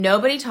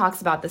Nobody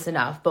talks about this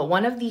enough, but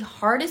one of the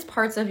hardest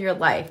parts of your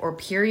life or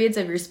periods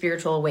of your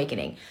spiritual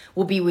awakening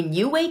will be when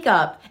you wake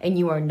up and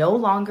you are no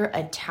longer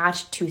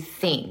attached to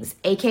things,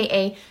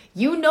 aka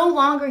you no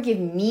longer give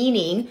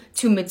meaning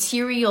to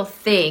material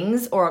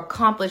things or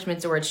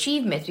accomplishments or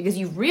achievements because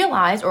you've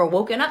realized or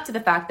woken up to the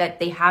fact that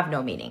they have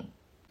no meaning.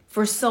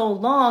 For so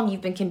long,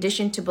 you've been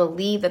conditioned to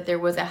believe that there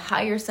was a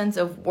higher sense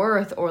of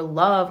worth or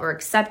love or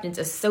acceptance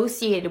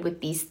associated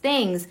with these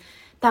things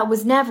that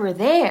was never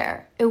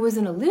there. It was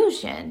an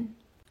illusion.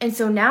 And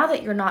so now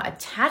that you're not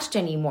attached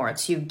anymore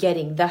to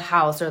getting the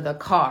house or the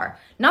car,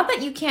 not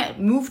that you can't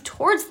move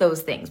towards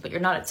those things, but you're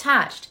not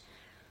attached,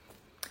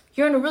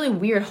 you're in a really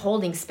weird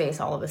holding space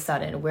all of a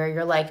sudden where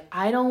you're like,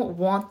 I don't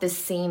want the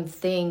same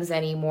things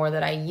anymore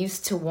that I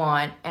used to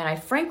want. And I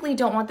frankly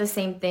don't want the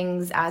same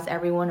things as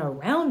everyone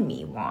around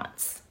me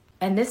wants.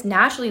 And this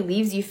naturally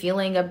leaves you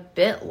feeling a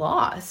bit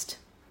lost.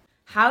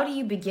 How do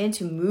you begin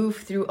to move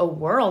through a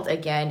world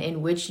again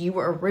in which you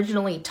were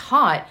originally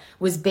taught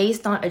was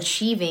based on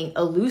achieving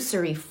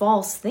illusory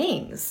false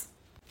things?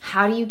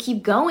 How do you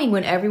keep going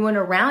when everyone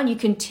around you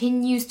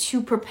continues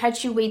to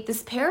perpetuate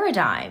this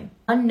paradigm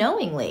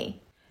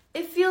unknowingly?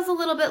 It feels a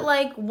little bit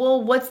like,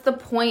 well, what's the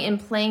point in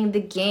playing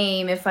the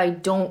game if I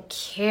don't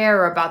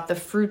care about the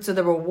fruits or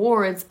the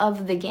rewards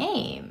of the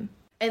game?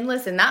 And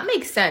listen, that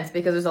makes sense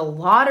because there's a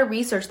lot of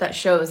research that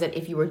shows that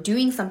if you are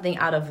doing something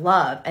out of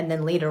love and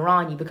then later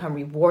on you become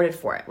rewarded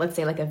for it, let's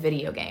say like a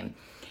video game.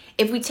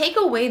 If we take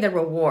away the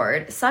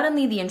reward,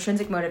 suddenly the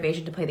intrinsic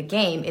motivation to play the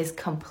game is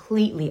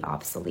completely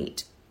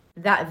obsolete.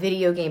 That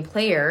video game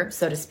player,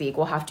 so to speak,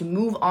 will have to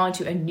move on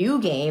to a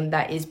new game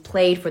that is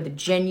played for the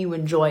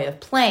genuine joy of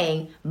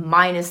playing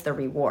minus the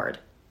reward.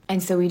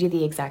 And so we do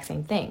the exact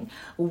same thing.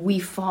 We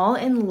fall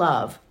in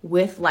love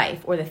with life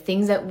or the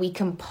things that we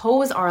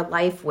compose our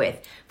life with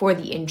for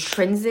the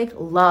intrinsic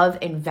love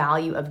and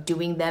value of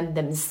doing them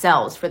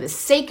themselves, for the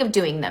sake of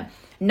doing them.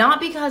 Not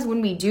because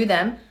when we do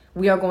them,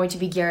 we are going to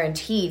be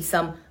guaranteed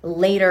some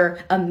later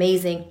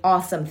amazing,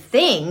 awesome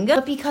thing,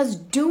 but because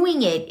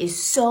doing it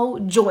is so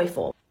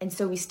joyful. And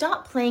so we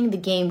stop playing the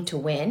game to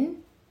win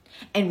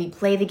and we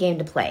play the game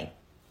to play.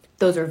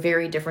 Those are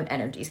very different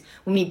energies.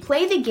 When we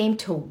play the game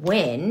to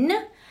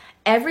win,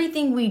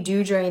 everything we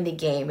do during the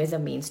game is a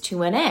means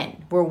to an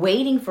end. We're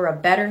waiting for a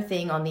better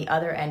thing on the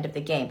other end of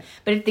the game.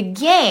 But if the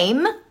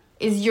game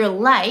is your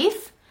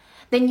life,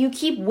 then you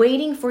keep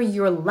waiting for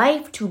your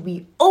life to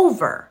be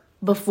over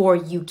before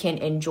you can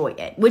enjoy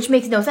it, which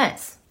makes no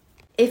sense.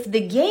 If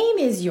the game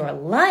is your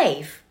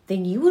life,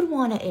 then you would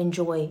want to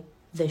enjoy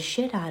the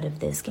shit out of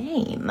this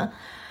game.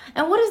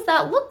 And what does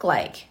that look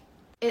like?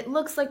 It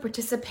looks like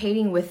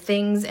participating with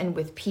things and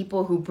with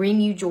people who bring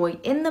you joy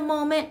in the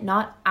moment,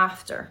 not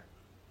after.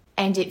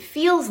 And it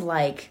feels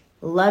like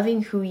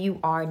loving who you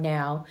are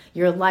now,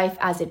 your life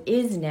as it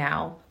is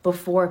now,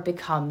 before it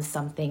becomes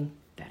something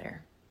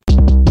better.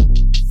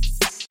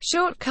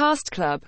 Shortcast Club.